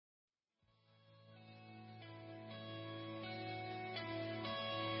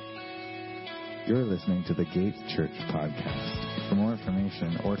You're listening to the Gate Church podcast. For more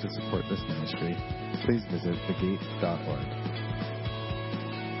information or to support this ministry, please visit thegate.org.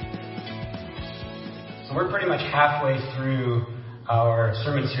 So we're pretty much halfway through our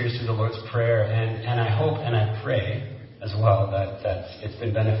sermon series through the Lord's Prayer, and I hope and I pray as well that it's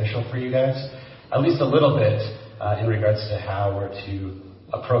been beneficial for you guys, at least a little bit, in regards to how we're to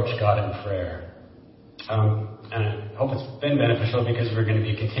approach God in prayer. And I hope it's been beneficial because we're going to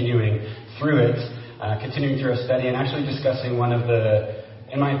be continuing through our study, and actually discussing one of the,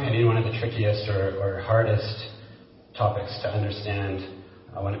 in my opinion, one of the trickiest or hardest topics to understand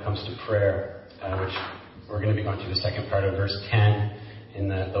when it comes to prayer, which we're going to be going through the second part of verse 10 in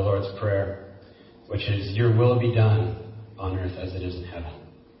the Lord's Prayer, which is, your will be done on earth as it is in heaven.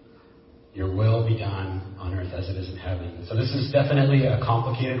 Your will be done on earth as it is in heaven. So this is definitely a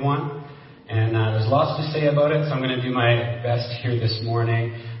complicated one. And there's lots to say about it, so I'm going to do my best here this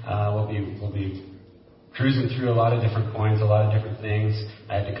morning. We'll be cruising through a lot of different points, a lot of different things.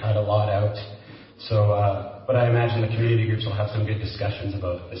 I had to cut a lot out. So, but I imagine the community groups will have some good discussions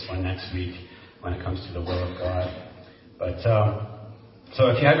about this one next week when it comes to the will of God. But so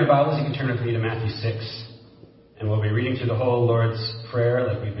if you have your Bibles, you can turn with me to Matthew 6. And we'll be reading through the whole Lord's Prayer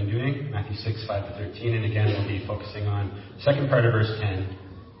like we've been doing, Matthew 6, 5 to 13. And again, we'll be focusing on the second part of verse 10.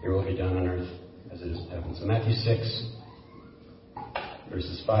 Your will be done on earth as it is in heaven. So Matthew 6,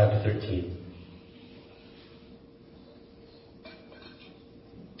 verses 5 to 13.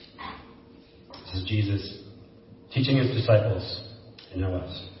 This is Jesus teaching his disciples to know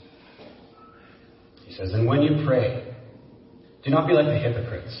us. He says, and when you pray, do not be like the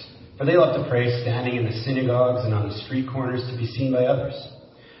hypocrites, for they love to pray standing in the synagogues and on the street corners to be seen by others.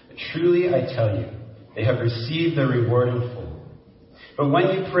 But truly I tell you, they have received their reward in full. But when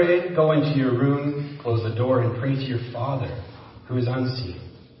you pray, go into your room, close the door, and pray to your Father who is unseen.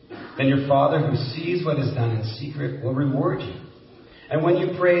 Then your Father who sees what is done in secret will reward you. And when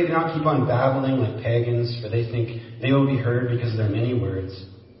you pray, do not keep on babbling like pagans, for they think they will be heard because of their many words.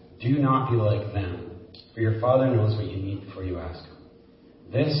 Do not be like them, for your Father knows what you need before you ask him.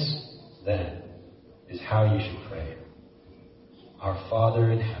 This, then, is how you should pray. Our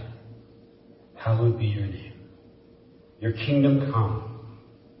Father in heaven, hallowed be your name. Your kingdom come.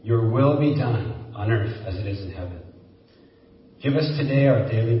 Your will be done on earth as it is in heaven. Give us today our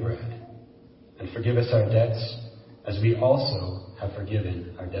daily bread, and forgive us our debts as we also have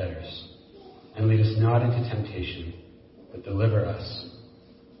forgiven our debtors. And lead us not into temptation, but deliver us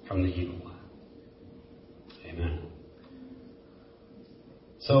from the evil one. Amen.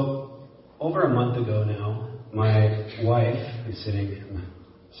 So, over a month ago now, my wife, who's sitting in the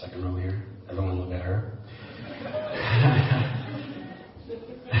second row here, everyone look at her.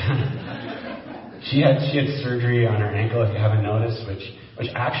 She had surgery on her ankle, if you haven't noticed, which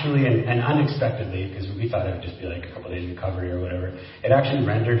actually, and unexpectedly, because we thought it would just be like a couple of days recovery or whatever, it actually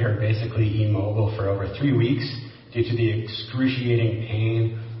rendered her basically immobile for over 3 weeks due to the excruciating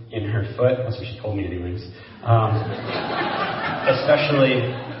pain in her foot. That's what she told me anyways.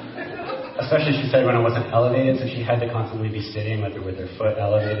 Especially she said when it wasn't elevated, so she had to constantly be sitting with her foot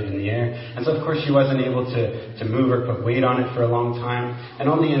elevated in the air. And so of course she wasn't able to move or put weight on it for a long time. And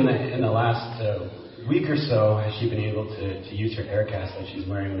only in the last week or so has she been able to use her air cast that she's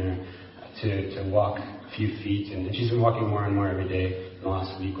wearing there to walk a few feet. And she's been walking more and more every day in the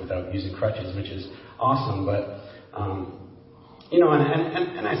last week without using crutches, which is awesome. But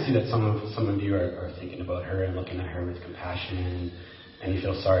and I see that some of you are thinking about her and looking at her with compassion, and you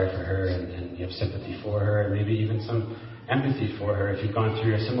feel sorry for her, and you have sympathy for her, and maybe even some empathy for her if you've gone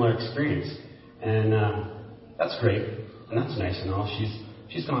through a similar experience. And that's great, and that's nice and all.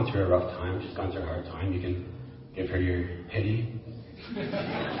 She's gone through a rough time. She's gone through a hard time. You can give her your pity.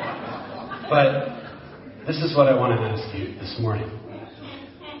 But this is what I want to ask you this morning.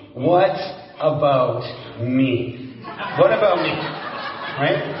 What about me? What about me?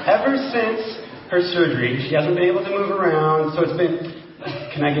 Right? Ever since her surgery, she hasn't been able to move around, so it's been,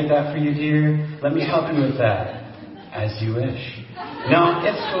 can I get that for you, dear? Let me help you with that. As you wish. No,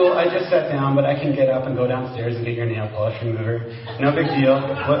 it's cool. I just sat down, but I can get up and go downstairs and get your nail polish remover. No big deal.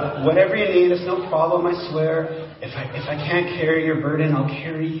 Whatever you need, it's no problem, I swear. If I can't carry your burden, I'll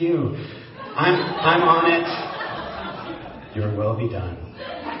carry you. I'm on it. Your will be done.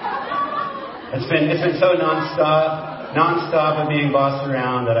 It's been so nonstop of being bossed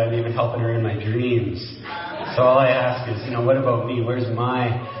around that I'm even helping her in my dreams. So all I ask is, what about me? Where's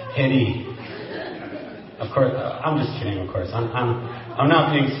my pity? Of course, I'm just kidding. Of course, I'm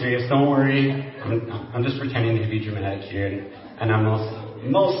not being serious. Don't worry. I'm just pretending to be dramatic here, and I'm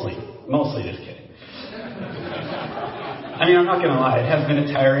mostly just kidding. I mean, I'm not going to lie. It has been a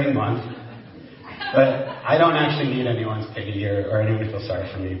tiring month. But I don't actually need anyone's pity or anyone to feel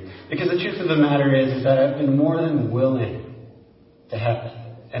sorry for me. Because the truth of the matter is that I've been more than willing to help,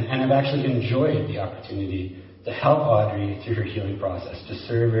 and I've actually enjoyed the opportunity to help Audrey through her healing process, to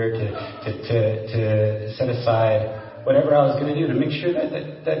serve her, to set aside whatever I was going to do to make sure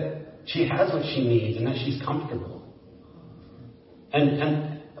that she has what she needs and that she's comfortable.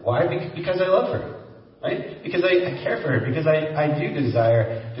 And why? Because I love her, right? Because I care for her. Because I do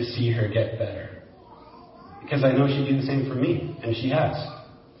desire to see her get better. Because I know she'd do the same for me, and she has.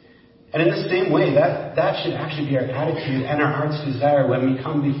 And in the same way, that should actually be our attitude and our heart's desire when we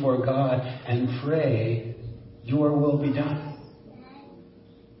come before God and pray, your will be done.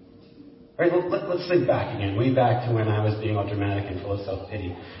 All right, let's think back again, way back to when I was being all dramatic and full of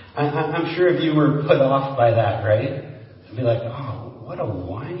self-pity. I'm sure if you were put off by that, right? You'd be like, oh, what a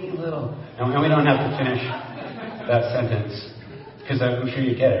whiny little... And we don't have to finish that sentence, because I'm sure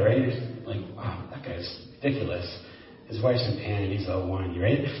you get it, right? You're just like, wow, that guy's ridiculous. His wife's in pain and he's all whiny,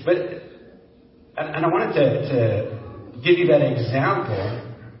 right? And I wanted to give you that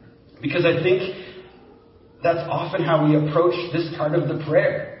example because I think that's often how we approach this part of the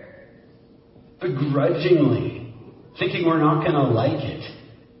prayer. Begrudgingly, thinking we're not going to like it.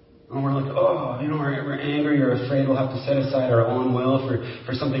 And we're like, we're angry or afraid we'll have to set aside our own will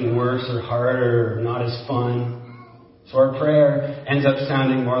for something worse or harder or not as fun. So our prayer ends up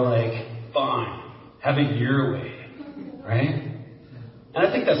sounding more like, fine, have it your way. Right? And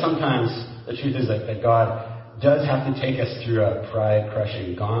I think that sometimes the truth is that God does have to take us through a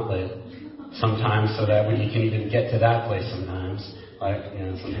pride-crushing gauntlet sometimes so that we can even get to that place sometimes. Like,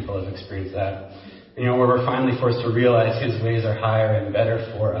 some people have experienced that. Where we're finally forced to realize His ways are higher and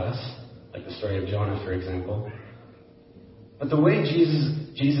better for us. Like the story of Jonah, for example. But the way Jesus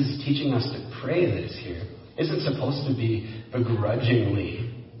is teaching us to pray this here isn't supposed to be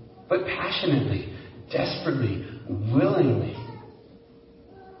begrudgingly, but passionately, desperately, willingly.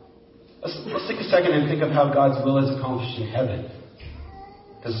 Let's take a second and think of how God's will is accomplished in heaven.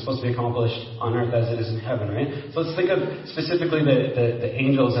 Because it's supposed to be accomplished on earth as it is in heaven, right? So let's think of specifically the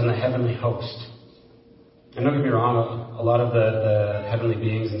angels and the heavenly host. And don't get me wrong, a lot of the heavenly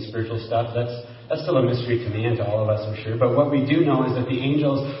beings and spiritual stuff, that's still a mystery to me and to all of us, I'm sure. But what we do know is that the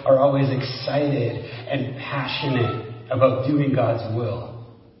angels are always excited and passionate about doing God's will.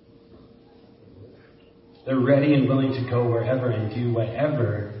 They're ready and willing to go wherever and do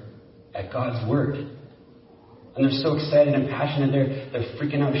whatever at God's word. And they're so excited and passionate, they're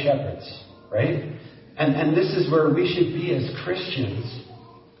freaking out shepherds, right? And this is where we should be as Christians.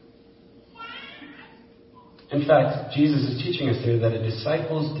 In fact, Jesus is teaching us here that a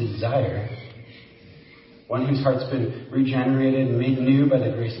disciple's desire, one whose heart's been regenerated and made new by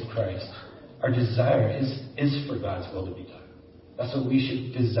the grace of Christ, our desire is for God's will to be done. That's what we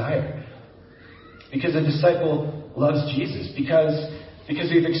should desire. Because a disciple loves Jesus. Because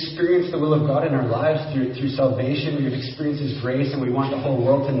we've experienced the will of God in our lives through salvation. We've experienced His grace and we want the whole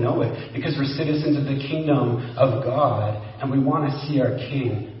world to know it. Because we're citizens of the kingdom of God and we want to see our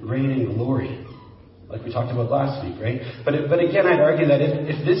King reign in glory. Like we talked about last week, right? But again, I'd argue that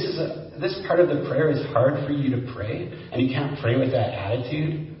if this part of the prayer is hard for you to pray and you can't pray with that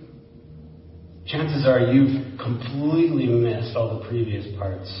attitude, chances are you've completely missed all the previous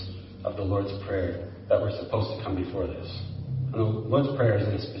parts of the Lord's Prayer that were supposed to come before this. And the Lord's Prayer is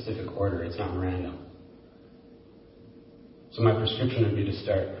in a specific order. It's not random. So my prescription would be to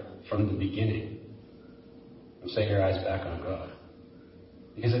start from the beginning and set your eyes back on God.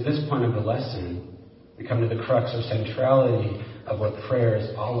 Because at this point of the lesson, we come to the crux or centrality of what prayer is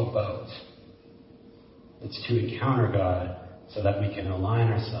all about. It's to encounter God so that we can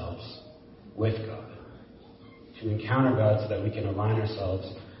align ourselves with God. To encounter God so that we can align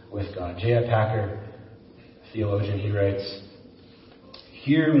ourselves with God. J.I. Packer, theologian, he writes,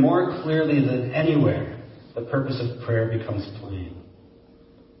 "Here more clearly than anywhere, the purpose of prayer becomes plain.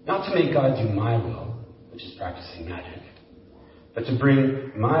 Not to make God do my will, which is practicing magic, but to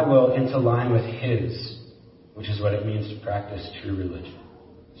bring my will into line with His, which is what it means to practice true religion."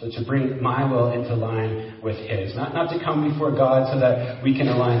 So to bring my will into line with His. Not to come before God so that we can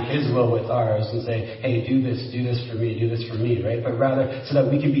align His will with ours and say, hey, do this for me, right? But rather so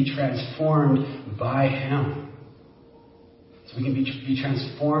that we can be transformed by Him. So we can be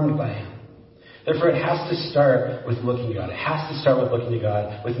transformed by Him. Therefore, it has to start with looking to God. It has to start with looking to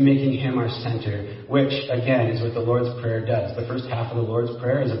God, with making Him our center, which, again, is what the Lord's Prayer does. The first half of the Lord's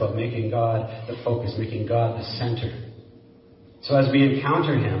Prayer is about making God the focus, making God the center. So as we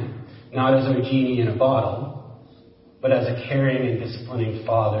encounter Him, not as a genie in a bottle, but as a caring and disciplining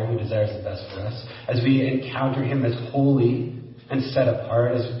Father who desires the best for us, as we encounter Him as holy and set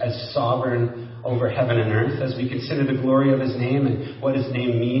apart, as sovereign over heaven and earth, as we consider the glory of his name and what his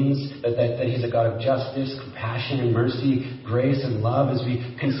name means, that he's a God of justice, compassion and mercy, grace and love, as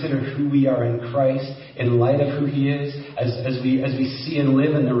we consider who we are in Christ in light of who he is, as we see and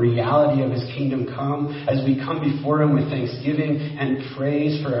live in the reality of his kingdom come, as we come before him with thanksgiving and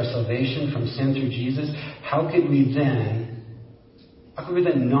praise for our salvation from sin through Jesus, how could we then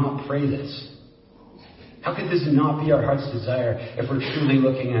not pray this? How could this not be our heart's desire if we're truly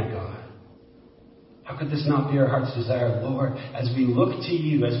looking at God? How could this not be our heart's desire, Lord, as we look to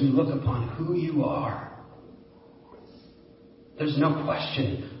you, as we look upon who you are? There's no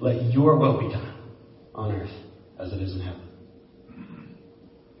question, let your will be done on earth as it is in heaven.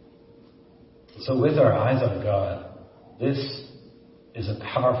 So with our eyes on God, this is a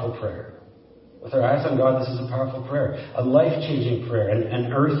powerful prayer. With our eyes on God, this is a powerful prayer, a life-changing prayer,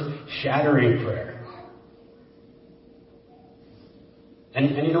 an earth-shattering prayer.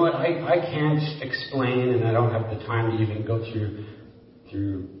 And you know what? I can't explain, and I don't have the time to even go through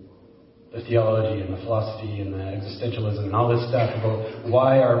the theology and the philosophy and the existentialism and all this stuff about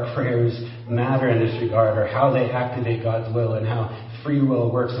why our prayers matter in this regard, or how they activate God's will, and how free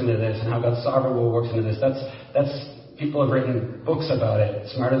will works into this, and how God's sovereign will works into this. That's people have written books about it,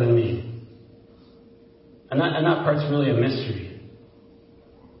 smarter than me. And that part's really a mystery.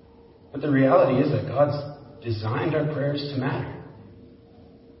 But the reality is that God's designed our prayers to matter.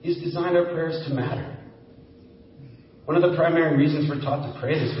 He's designed our prayers to matter. One of the primary reasons we're taught to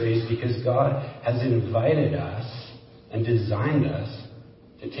pray this way is because God has invited us and designed us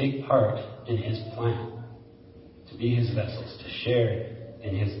to take part in his plan, to be his vessels, to share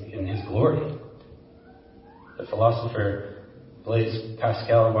in his glory. The philosopher Blaise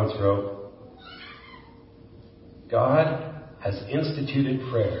Pascal once wrote, God has instituted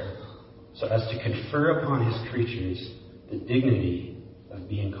prayer so as to confer upon his creatures the dignity of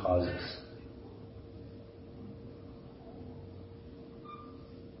being causes.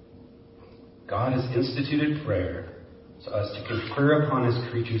 God has instituted prayer so as to confer upon his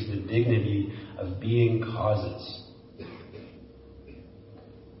creatures the dignity of being causes.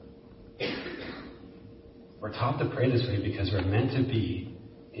 We're taught to pray this way because we're meant to be,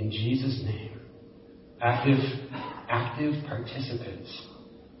 in Jesus' name, active participants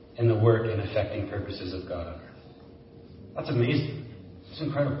in the work and effecting purposes of God on earth. That's amazing. It's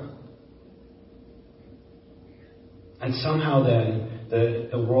incredible. And somehow then,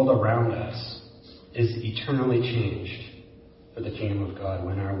 the world around us is eternally changed for the kingdom of God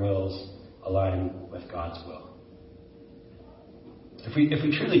when our wills align with God's will. If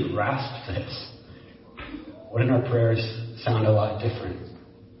we truly grasp this, wouldn't our prayers sound a lot different?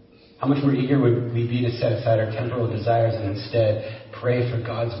 How much more eager would we be to set aside our temporal desires and instead pray for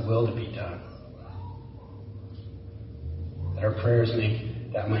God's will to be done? That our prayers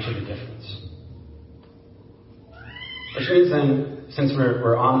make that much of a difference. Which means then, since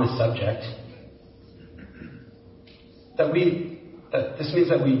we're on the subject, that this means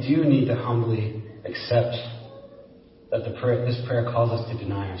that we do need to humbly accept that this prayer calls us to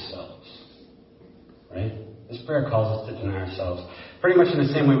deny ourselves. Right? This prayer calls us to deny ourselves. Pretty much in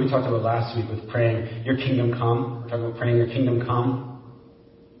the same way we talked about last week with praying, your kingdom come. We're talking about praying, your kingdom come.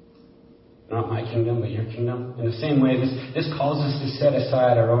 Not my kingdom, but your kingdom. In the same way, this calls us to set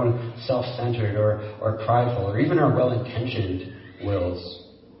aside our own self-centered or prideful or even our well-intentioned wills,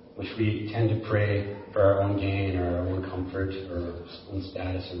 which we tend to pray for our own gain or our own comfort or own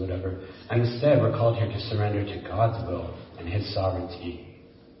status or whatever. And instead, we're called here to surrender to God's will and his sovereignty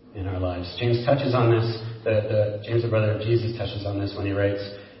in our lives. James touches on this. James, the brother of Jesus, touches on this when he writes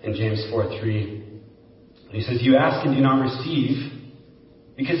in James 4:3. He says, you ask and do not receive,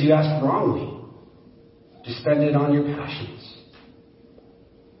 because you ask wrongly, to spend it on your passions.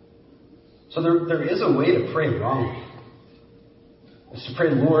 So there is a way to pray wrongly. It's to pray,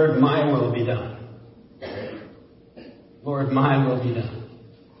 Lord, my will be done. Lord, my will be done.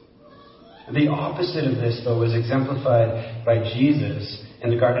 The opposite of this, though, was exemplified by Jesus in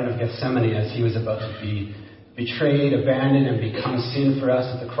the Garden of Gethsemane as he was about to be betrayed, abandoned, and become sin for us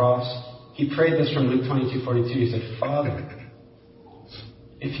at the cross. He prayed this from Luke 22:42. He said, Father,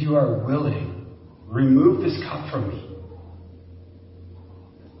 if you are willing, remove this cup from me.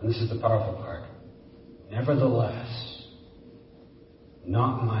 And this is the powerful part. Nevertheless,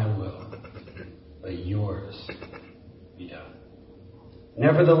 not my will, but yours be done.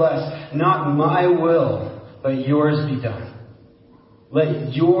 Nevertheless, not my will, but yours be done.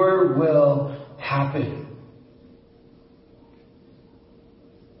 Let your will happen.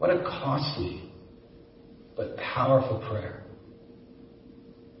 What a costly but powerful prayer.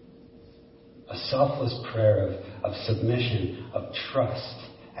 A selfless prayer of submission, of trust,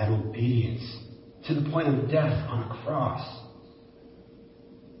 and obedience to the point of death on a cross,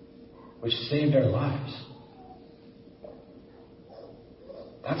 which saved our lives.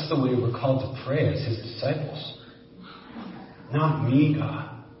 That's the way we're called to pray as his disciples. Not me,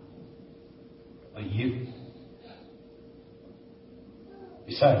 God, but you.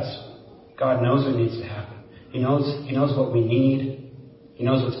 Besides, God knows what needs to happen. He knows what we need. He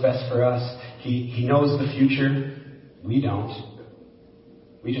knows what's best for us. He knows the future. We don't.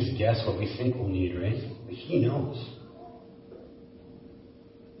 We just guess what we think we'll need, right? But he knows.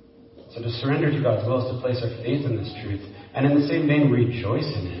 So to surrender to God's will is to place our faith in this truth, and in the same vein, rejoice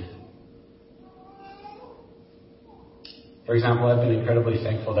in it. For example, I've been incredibly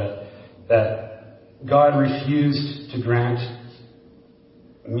thankful that God refused to grant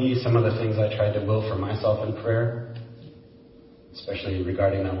me some of the things I tried to will for myself in prayer, especially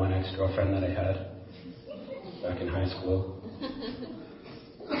regarding that one ex-girlfriend that I had back in high school.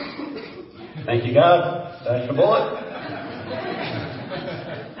 Thank you, God. Dodged a bullet.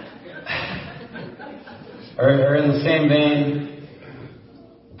 Or in the same vein,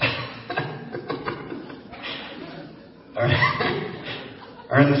 or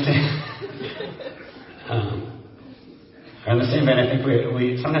in the same vein, I think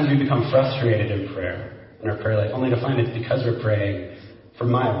we sometimes we become frustrated in our prayer life, only to find it's because we're praying for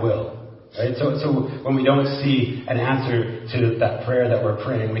my will. Right? So when we don't see an answer to that prayer that we're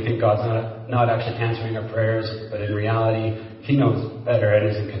praying, we think God's not actually answering our prayers, but in reality, he knows better and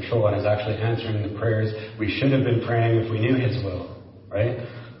is in control and is actually answering the prayers we should have been praying if we knew his will. Right?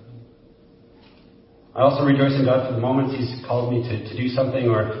 I also rejoice in God for the moments he's called me to do something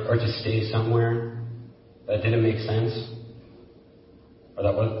or to stay somewhere that didn't make sense, or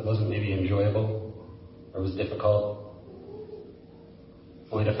that wasn't maybe enjoyable, or was difficult.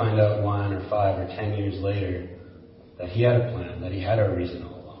 Only to find out 1 or 5 or 10 years later that he had a plan, that he had a reason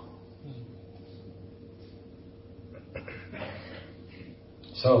all along.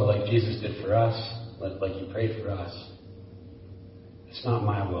 So, like Jesus did for us, like he prayed for us, it's not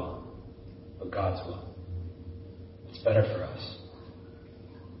my will, but God's will. It's better for us.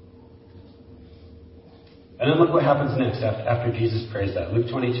 And then look what happens next after Jesus prays that. Luke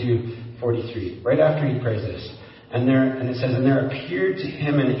 22:43. Right after he prays this. And it says, and there appeared to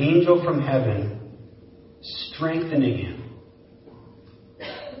him an angel from heaven, strengthening him.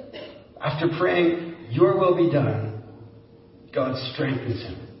 After praying, your will be done, God strengthens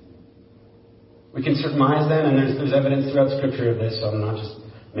him. We can surmise then, and there's evidence throughout Scripture of this, so I'm not just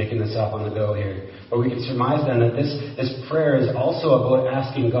making this up on the go here. But we can surmise then that this prayer is also about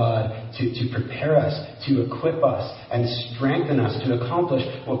asking God to prepare us, to equip us, and strengthen us to accomplish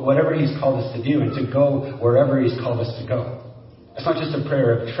whatever he's called us to do and to go wherever he's called us to go. It's not just a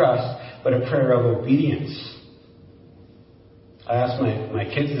prayer of trust, but a prayer of obedience. I asked my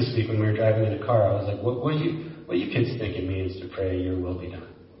kids this week when we were driving in a car, I was like, what do you kids think it means to pray, your will be done?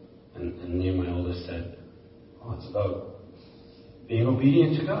 And me and my oldest said, oh, it's about being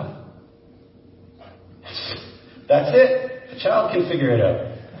obedient to God. That's it. The child can figure it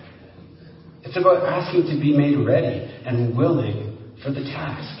out. It's about asking to be made ready and willing for the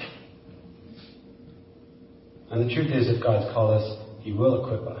task. And the truth is, if God's called us, he will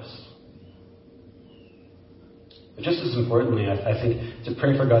equip us. But just as importantly, I think to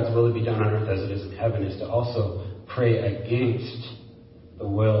pray for God's will to be done on earth as it is in heaven is to also pray against the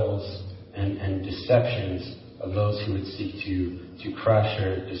wills and deceptions of those who would seek to crush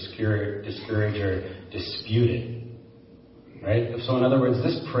or discourage or dispute it. Right? So in other words,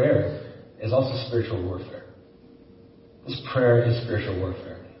 this prayer is also spiritual warfare. This prayer is spiritual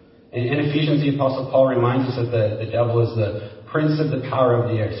warfare. In Ephesians, the Apostle Paul reminds us that the devil is the prince of the power of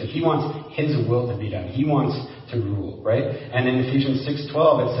the air. So he wants his will to be done. He wants to rule, right? And in Ephesians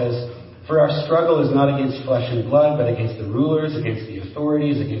 6:12 it says, for our struggle is not against flesh and blood, but against the rulers, against the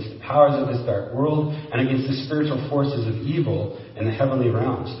authorities, against the powers of this dark world, and against the spiritual forces of evil in the heavenly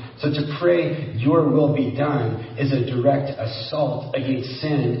realms. So to pray, your will be done, is a direct assault against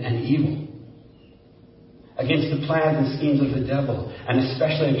sin and evil. Against the plans and schemes of the devil, and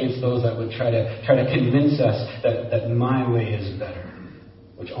especially against those that would try to convince us that my way is better,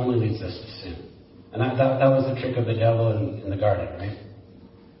 which only leads us to sin. And that was the trick of the devil in the garden, right?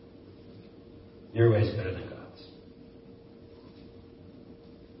 Your way is better than God's.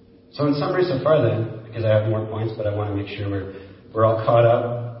 So in summary so far then, because I have more points, but I want to make sure we're all caught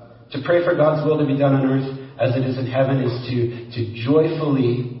up. To pray for God's will to be done on earth as it is in heaven is to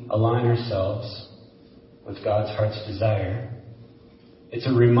joyfully align ourselves with God's heart's desire. It's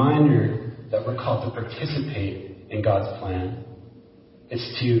a reminder that we're called to participate in God's plan.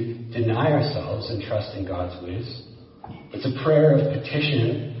 It's to deny ourselves and trust in God's ways. It's a prayer of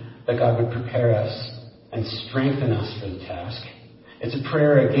petition that God would prepare us and strengthen us for the task. It's a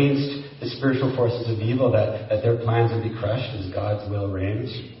prayer against the spiritual forces of evil, that their plans would be crushed as God's will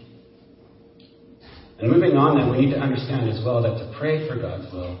reigns. And moving on, then, we need to understand as well that to pray for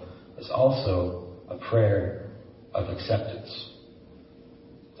God's will is also a prayer of acceptance.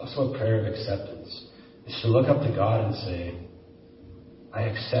 It's also a prayer of acceptance. It's to look up to God and say, I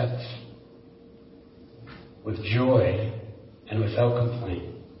accept with joy and without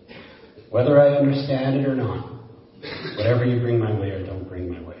complaint, whether I understand it or not, whatever you bring my way or don't bring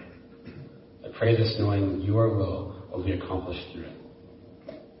my way. I pray this knowing your will be accomplished through it.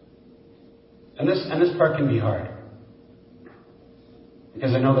 And this part can be hard.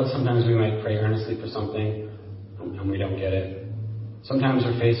 Because I know that sometimes we might pray earnestly for something and we don't get it. Sometimes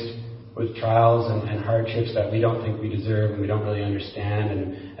we're faced with trials and hardships that we don't think we deserve and we don't really understand.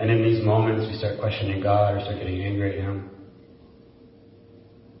 And in these moments we start questioning God or start getting angry at Him.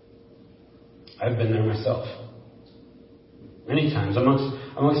 I've been there myself. Many times,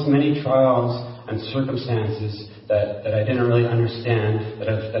 amongst many trials and circumstances that I didn't really understand, that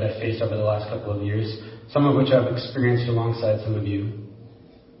I faced over the last couple of years, some of which I've experienced alongside some of you.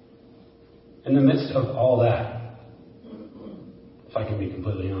 In the midst of all that, if I can be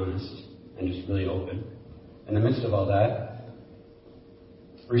completely honest and just really open, in the midst of all that,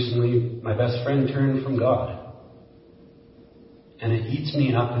 recently my best friend turned from God. And it eats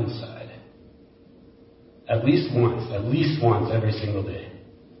me up inside. At least once every single day.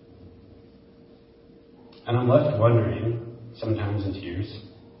 And I'm left wondering, sometimes in tears,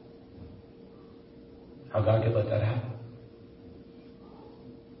 how God could let that happen.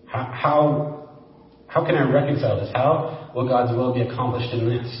 How can I reconcile this? How will God's will be accomplished in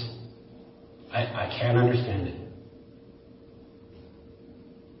this? I can't understand it.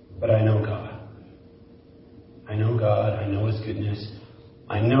 But I know God. I know God. I know His goodness.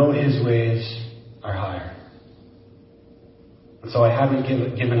 I know His ways are higher. And so I haven't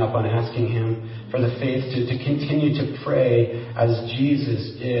given up on asking Him for the faith to continue to pray as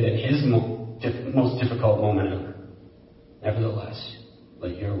Jesus did in His most difficult moment ever. Nevertheless,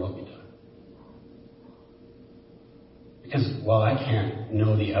 let your will be done. Because while I can't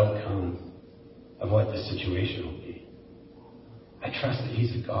know the outcome of what this situation will be, I trust that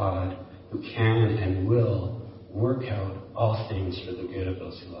He's a God who can and will work out all things for the good of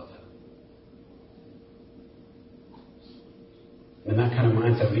those who love Him. In that kind of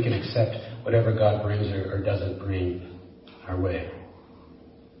mindset, we can accept whatever God brings or doesn't bring our way.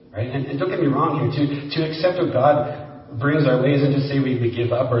 Right? And don't get me wrong here. To accept what God brings our way isn't to say we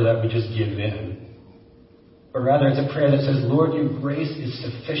give up or that we just give in. But rather, it's a prayer that says, Lord, your grace is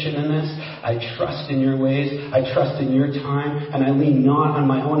sufficient in this. I trust in your ways. I trust in your time. And I lean not on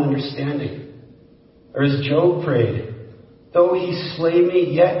my own understanding. Or as Job prayed, though he slay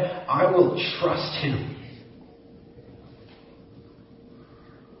me, yet I will trust him.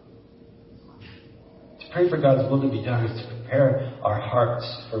 Pray for God's will to be done is to prepare our hearts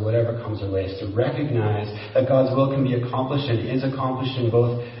for whatever comes our way. Is to recognize that God's will can be accomplished and is accomplished in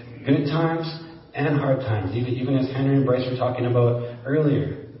both good times and hard times. Even as Henry and Bryce were talking about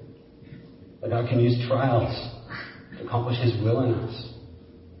earlier. That God can use trials to accomplish His will in us.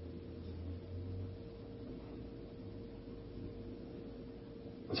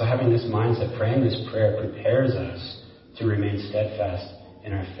 And so having this mindset, praying this prayer, prepares us to remain steadfast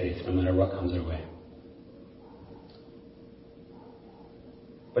in our faith no matter what comes our way.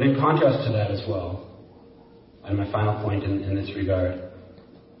 But in contrast to that as well, and my final point in this regard,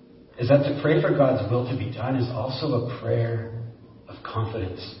 is that to pray for God's will to be done is also a prayer of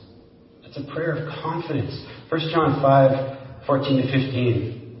confidence. It's a prayer of confidence. 1 John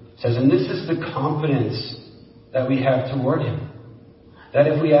 5:14-15 says, and this is the confidence that we have toward Him, that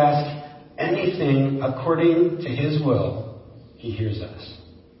if we ask anything according to His will, He hears us.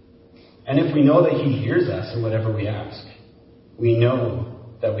 And if we know that He hears us in whatever we ask, we know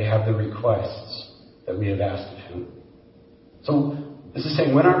that we have the requests that we have asked of Him. So this is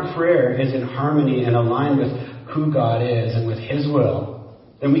saying when our prayer is in harmony and aligned with who God is and with His will,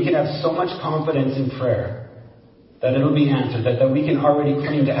 then we can have so much confidence in prayer that it'll be answered, that we can already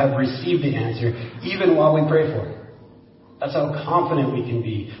claim to have received the answer even while we pray for it. That's how confident we can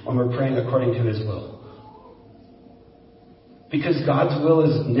be when we're praying according to His will. Because God's will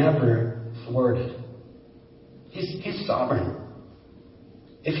is never thwarted. He's sovereign.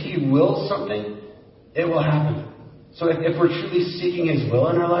 If He wills something, it will happen. So if we're truly seeking His will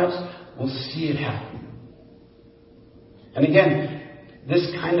in our lives, we'll see it happen. And again,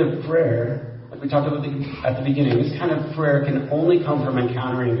 this kind of prayer, like we talked about at the beginning, this kind of prayer can only come from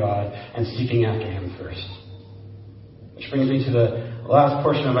encountering God and seeking after Him first. Which brings me to the last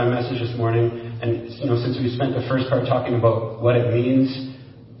portion of my message this morning. And, since we spent the first part talking about what it means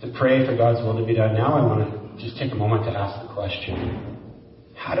to pray for God's will to be done, now I want to just take a moment to ask the question,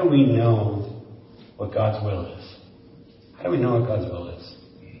 how do we know what God's will is? How do we know what God's will is?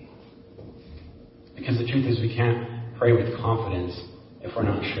 Because the truth is we can't pray with confidence if we're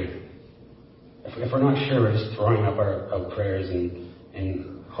not sure. If we're not sure, we're just throwing up our prayers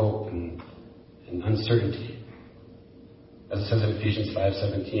in hope and uncertainty. As it says in Ephesians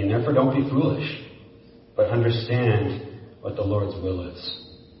 5:17, therefore don't be foolish, but understand what the Lord's will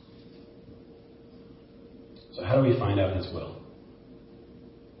is. So how do we find out His will?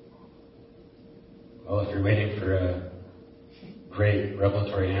 Well, if you're waiting for a great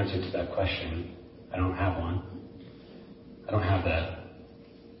revelatory answer to that question, I don't have one. I don't have that.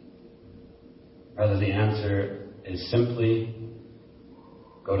 Rather, the answer is simply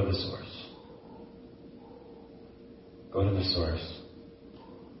go to the source. Go to the source.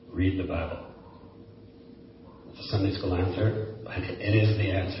 Read the Bible. It's a Sunday school answer, but it is the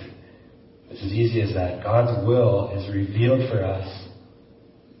answer. It's as easy as that. God's will is revealed for us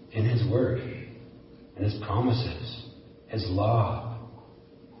in His Word, in His promises, His law,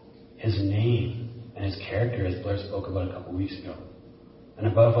 His name, and His character, as Blair spoke about a couple weeks ago. And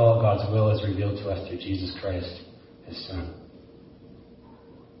above all, God's will is revealed to us through Jesus Christ, His Son.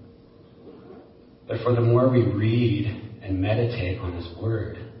 Therefore, the more we read and meditate on His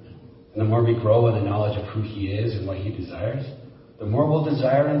Word, and the more we grow in the knowledge of who He is and what He desires, the more we'll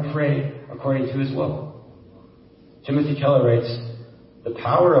desire and pray according to His will. Timothy Keller writes, the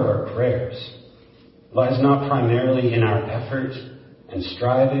power of our prayers lies not primarily in our effort and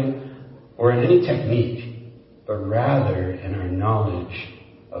striving or in any technique, but rather in our knowledge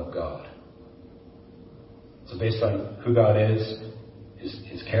of God. So based on who God is,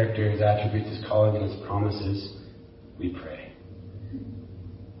 His character, His attributes, His calling, and His promises, we pray.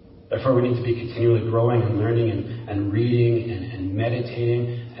 Therefore, we need to be continually growing and learning and reading and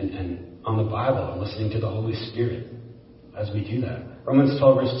meditating and on the Bible and listening to the Holy Spirit as we do that. Romans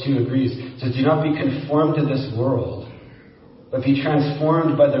 12 verse 2 agrees. It says, do not be conformed to this world, but be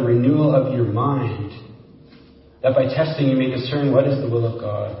transformed by the renewal of your mind, that by testing you may discern what is the will of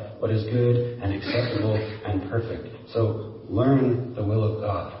God, what is good and acceptable and perfect. So learn the will of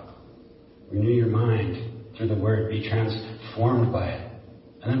God. Renew your mind through the Word. Be transformed by it.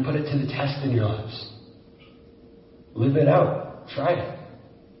 And then put it to the test in your lives. Live it out. Try it.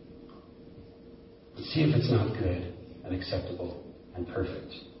 But see if it's not good and acceptable and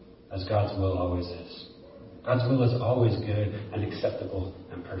perfect, as God's will always is. God's will is always good and acceptable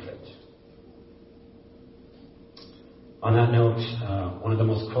and perfect. On that note, one of the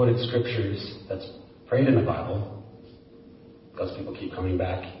most quoted scriptures that's prayed in the Bible, because people keep coming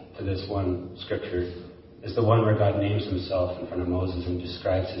back to this one scripture, is the one where God names Himself in front of Moses and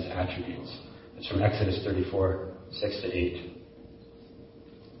describes His attributes. It's from Exodus 34, 6-8.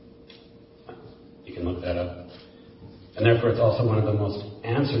 You can look that up. And therefore, it's also one of the most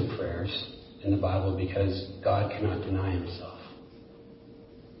answered prayers in the Bible because God cannot deny Himself.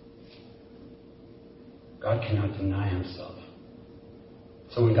 God cannot deny Himself.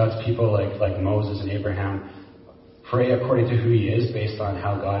 So when God's people like Moses and Abraham pray according to who He is based on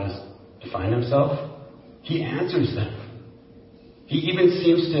how God has defined Himself, He answers them. He even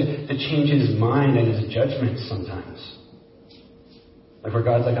seems to change His mind and His judgment sometimes. Like where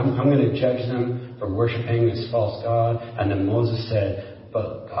God's like, I'm going to judge them for worshiping this false God. And then Moses said,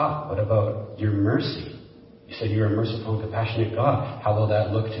 but God, what about your mercy? You said you're a merciful and compassionate God. How will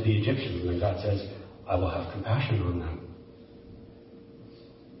that look to the Egyptians? And then God says, I will have compassion on them.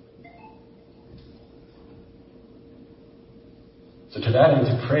 So to that end,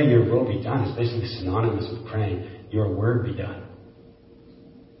 to pray your will be done is basically synonymous with praying your word be done.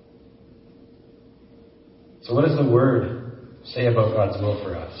 So what does the Word say about God's will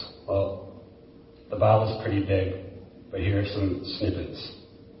for us? Well, the Bible is pretty big, but here are some snippets.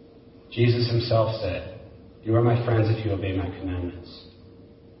 Jesus Himself said, you are my friends if you obey my commandments.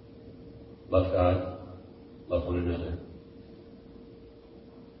 Love God, love one another.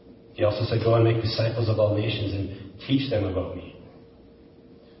 He also said, go and make disciples of all nations and teach them about me.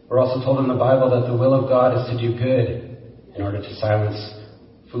 We're also told in the Bible that the will of God is to do good in order to silence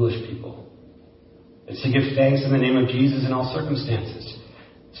foolish people. It's to give thanks in the name of Jesus in all circumstances.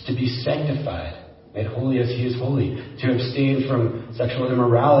 It's to be sanctified, made holy as He is holy, to abstain from sexual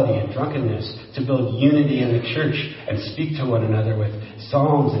immorality and drunkenness, to build unity in the church and speak to one another with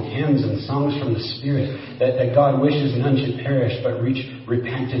psalms and hymns and songs from the Spirit, that God wishes none should perish but reach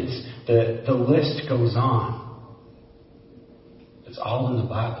repentance. The list goes on. It's all in the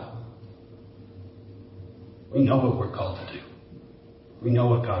Bible. We know what we're called to do. We know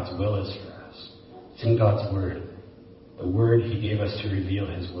what God's will is for us. It's in God's Word. The Word He gave us to reveal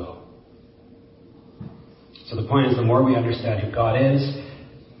His will. So the point is, the more we understand who God is,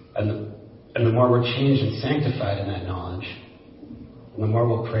 and the more we're changed and sanctified in that knowledge, and the more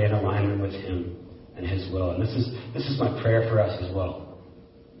we'll pray in alignment with Him and His will. And this is my prayer for us as well.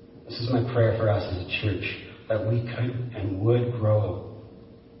 This is my prayer for us as a church, that we could and would grow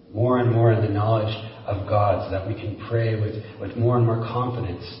more and more in the knowledge of God, so that we can pray with more and more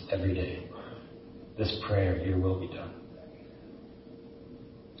confidence every day. This prayer, your will be done.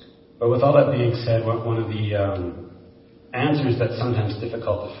 But with all that being said, one of the answers that's sometimes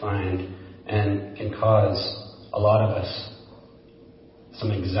difficult to find and can cause a lot of us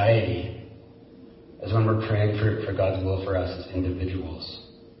some anxiety is when we're praying for God's will for us as individuals.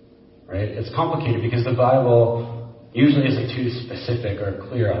 Right? It's complicated because the Bible usually isn't too specific or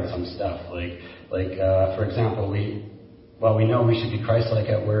clear on some stuff. Like for example, we know we should be Christ-like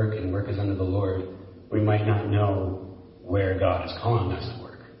at work and work is unto the Lord. We might not know where God is calling us to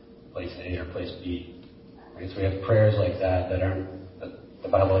work, place A or place B. Right? So we have prayers like that the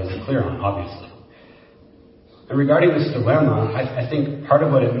Bible isn't clear on, obviously. And regarding this dilemma, I think part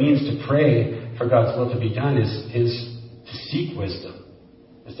of what it means to pray for God's will to be done is to seek wisdom.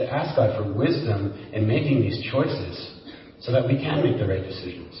 Is to ask God for wisdom in making these choices so that we can make the right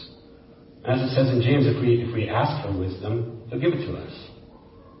decisions. As it says in James, if we ask for wisdom, He'll give it to us.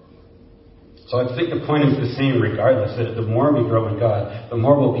 So I think the point is the same regardless, that the more we grow in God, the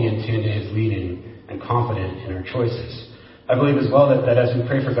more we'll be in tune to His leading and confident in our choices. I believe as well that as we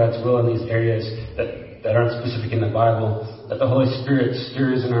pray for God's will in these areas that aren't specific in the Bible, that the Holy Spirit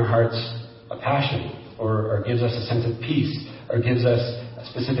stirs in our hearts a passion or gives us a sense of peace or gives us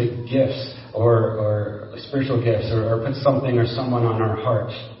specific gifts or spiritual gifts or puts something or someone on our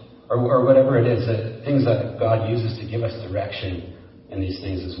heart or whatever it is, things that God uses to give us direction in these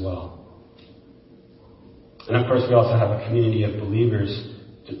things as well. And of course, we also have a community of believers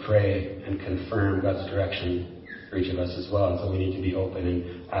to pray and confirm God's direction for each of us as well. And so we need to be open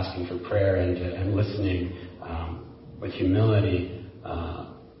and asking for prayer and listening with humility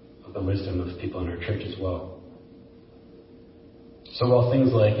of the wisdom of people in our church as well. So while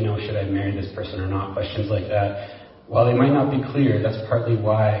things like, should I marry this person or not, questions like that, while they might not be clear, that's partly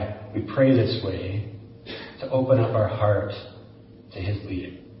why we pray this way, to open up our heart to His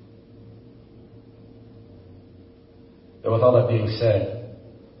leading. But with all that being said,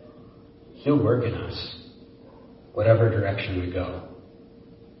 He'll work in us, whatever direction we go,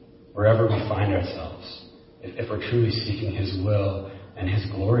 wherever we find ourselves, if we're truly seeking His will and His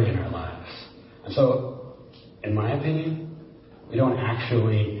glory in our lives. And so, in my opinion, we don't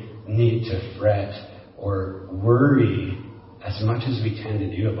actually need to fret or worry as much as we tend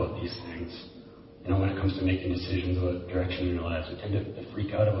to do about these things. When it comes to making decisions about direction in our lives, we tend to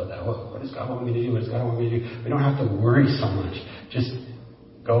freak out about that. What does God want me to do? What does God want me to do? We don't have to worry so much. Just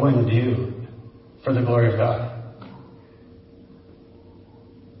go and do for the glory of God.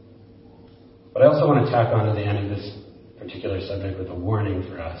 But I also want to tack on to the end of this particular subject with a warning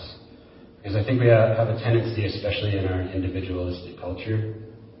for us. Because I think we have a tendency, especially in our individualistic culture,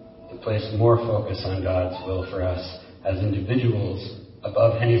 to place more focus on God's will for us as individuals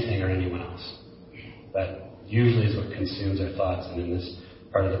above anything or anyone else. That usually is what consumes our thoughts, and in this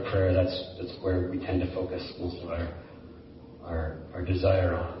part of the prayer, that's where we tend to focus most of our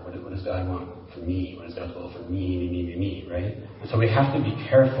desire on. What does God want for me? What is God's will for me, right? And so we have to be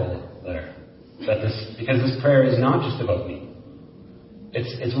careful there. Because this prayer is not just about me.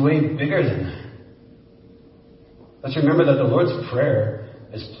 It's way bigger than that. Let's remember that the Lord's Prayer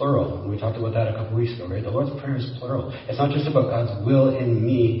is plural. And we talked about that a couple weeks ago, right? The Lord's Prayer is plural. It's not just about God's will in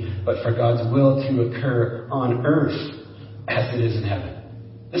me, but for God's will to occur on earth as it is in heaven.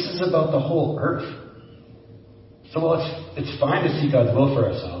 This is about the whole earth. So while it's fine to see God's will for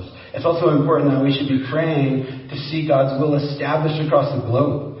ourselves, it's also important that we should be praying to see God's will established across the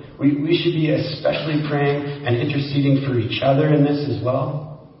globe. We should be especially praying and interceding for each other in this as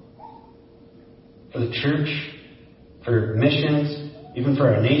well. For the church, for missions, even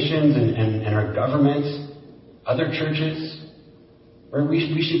for our nations and our governments, other churches. Where we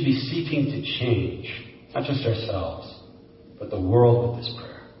should be seeking to change, not just ourselves, but the world with this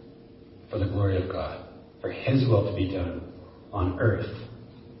prayer. For the glory of God. For His will to be done on earth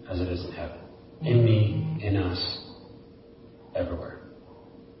as it is in heaven. In me, in us, everywhere.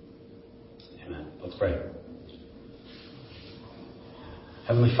 Amen. Let's pray.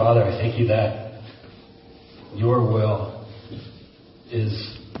 Heavenly Father, I thank You that Your will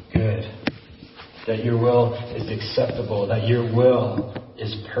is good, that Your will is acceptable, that Your will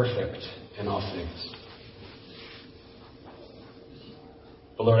is perfect in all things.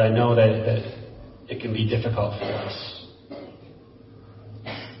 But Lord, I know that it can be difficult for us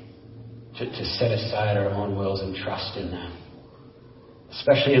to set aside our own wills and trust in them.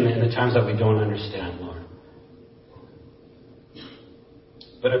 Especially in the times that we don't understand, Lord.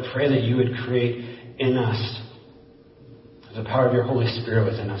 But I pray that you would create in us, the power of your Holy Spirit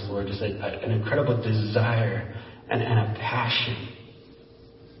within us, Lord, just an incredible desire and a passion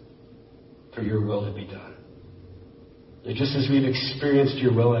for your will to be done. And just as we've experienced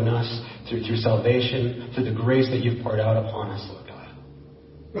your will in us through salvation, through the grace that you've poured out upon us, Lord God.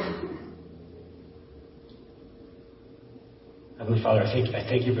 Heavenly Father, I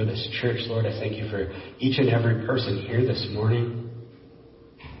thank you for this church, Lord. I thank you for each and every person here this morning.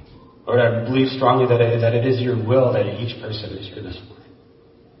 Lord, I believe strongly that it is your will that each person is here this morning.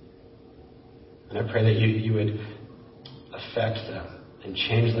 And I pray that you would affect them and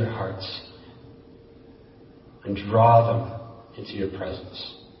change their hearts and draw them into your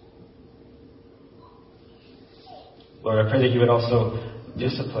presence. Lord, I pray that you would also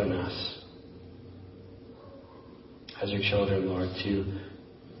discipline us as your children, Lord, to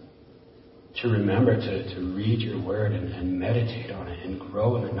remember to read your word and meditate on it and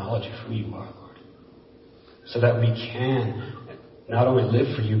grow in the knowledge of who you are, Lord. So that we can not only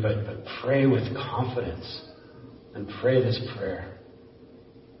live for you, but pray with confidence and pray this prayer.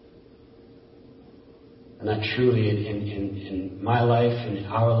 And that truly in my life, in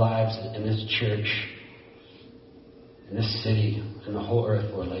our lives, in this church, in this city, in the whole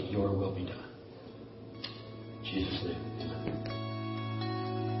earth, Lord, let your will be done. In Jesus' name, amen.